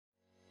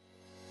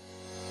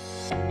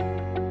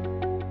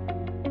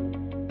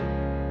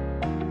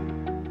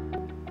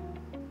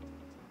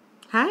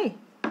Hi,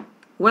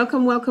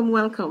 welcome, welcome,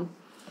 welcome.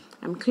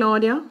 I'm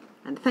Claudia,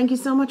 and thank you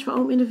so much for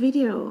opening the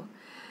video.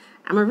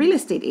 I'm a real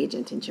estate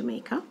agent in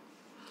Jamaica,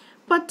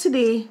 but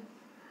today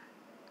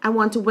I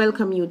want to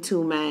welcome you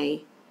to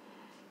my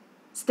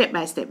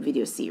step-by-step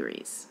video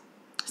series.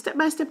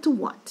 Step-by-step to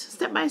what?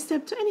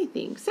 Step-by-step to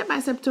anything.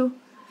 Step-by-step to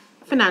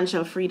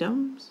financial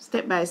freedom.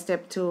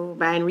 Step-by-step to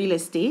buying real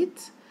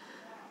estate.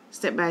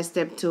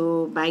 Step-by-step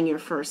to buying your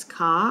first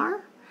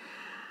car.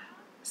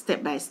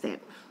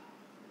 Step-by-step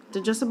to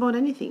just about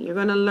anything. You're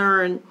going to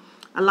learn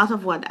a lot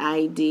of what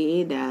I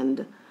did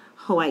and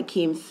how I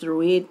came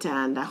through it,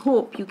 and I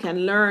hope you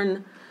can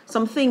learn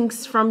some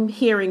things from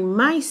hearing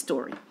my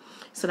story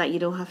so that you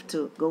don't have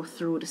to go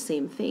through the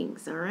same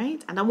things, all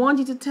right? And I want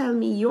you to tell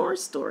me your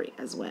story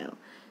as well.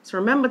 So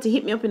remember to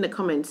hit me up in the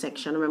comment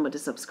section. Remember to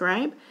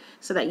subscribe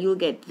so that you'll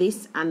get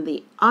this and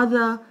the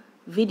other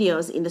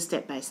videos in the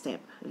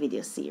step-by-step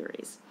video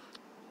series.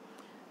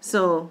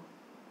 So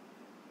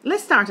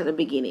let's start at the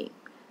beginning.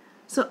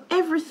 So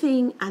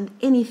everything and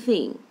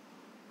anything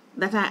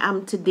that I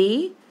am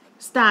today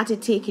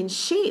started taking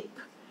shape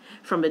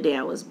from the day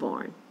I was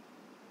born.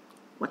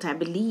 What I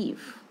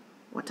believe,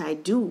 what I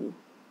do,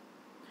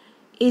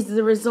 is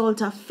the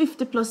result of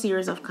 50 plus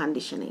years of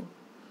conditioning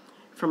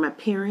from my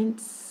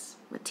parents,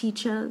 my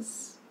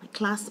teachers, my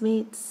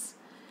classmates,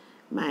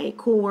 my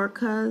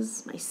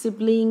co-workers, my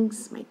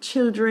siblings, my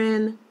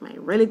children, my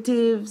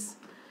relatives,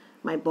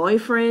 my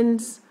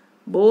boyfriends,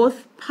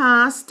 both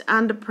past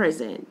and the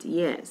present.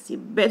 Yes, you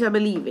better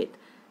believe it,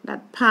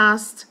 that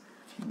past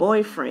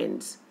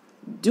boyfriends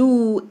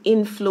do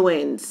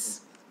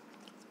influence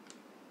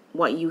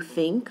what you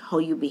think, how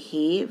you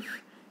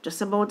behave, just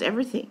about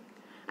everything.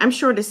 I'm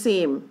sure the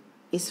same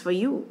is for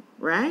you,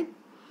 right?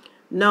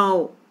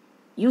 Now,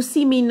 you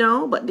see me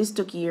now, but this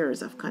took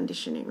years of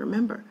conditioning.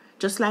 Remember,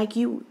 just like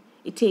you,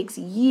 it takes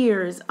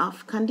years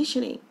of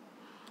conditioning.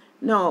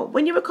 Now,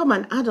 when you become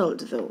an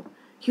adult, though,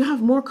 you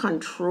have more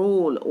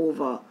control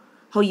over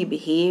how you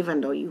behave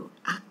and how you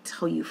act,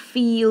 how you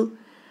feel,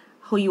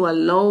 how you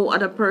allow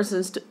other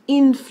persons to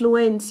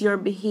influence your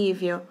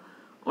behavior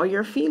or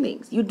your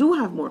feelings. You do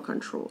have more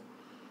control.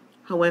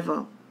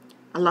 However,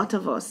 a lot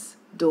of us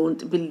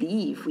don't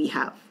believe we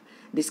have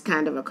this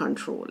kind of a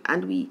control,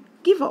 and we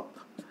give up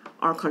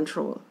our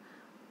control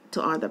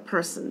to other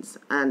persons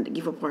and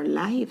give up our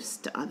lives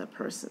to other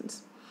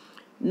persons.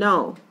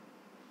 Now,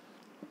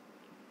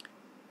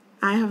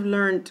 I have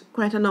learned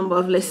quite a number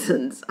of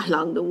lessons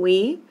along the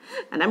way,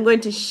 and I'm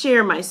going to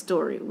share my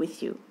story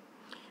with you.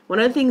 One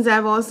of the things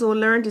I've also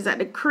learned is that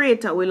the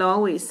Creator will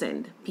always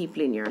send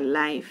people in your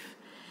life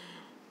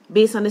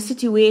based on the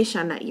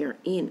situation that you're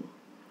in.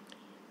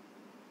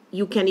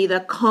 You can either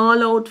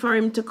call out for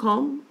Him to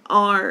come,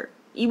 or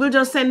He will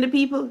just send the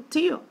people to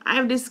you.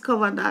 I've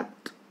discovered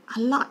that a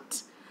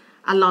lot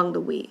along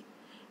the way.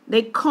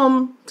 They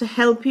come to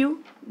help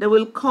you. They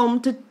will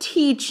come to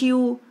teach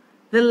you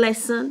the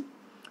lesson.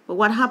 But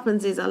what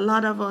happens is a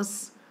lot of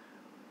us,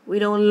 we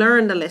don't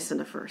learn the lesson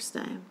the first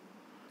time.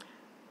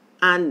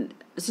 And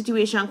the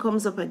situation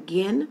comes up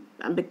again.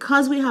 And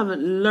because we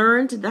haven't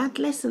learned that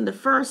lesson the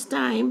first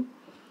time,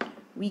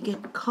 we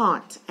get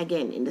caught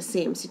again in the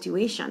same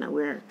situation. And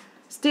we're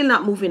still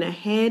not moving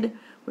ahead.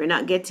 We're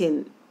not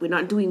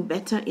doing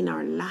better in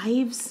our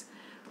lives.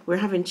 We're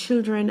having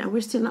children and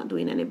we're still not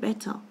doing any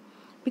better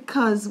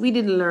because we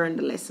didn't learn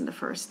the lesson the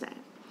first time.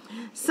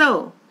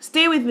 So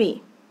stay with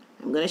me.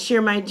 I'm going to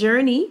share my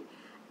journey,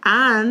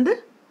 and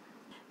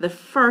the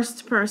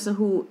first person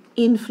who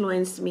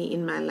influenced me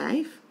in my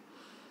life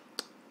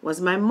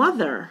was my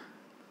mother,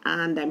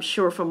 and I'm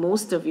sure for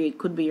most of you it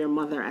could be your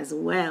mother as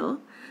well.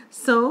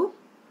 So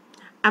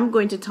I'm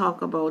going to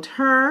talk about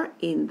her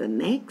in the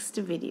next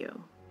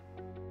video.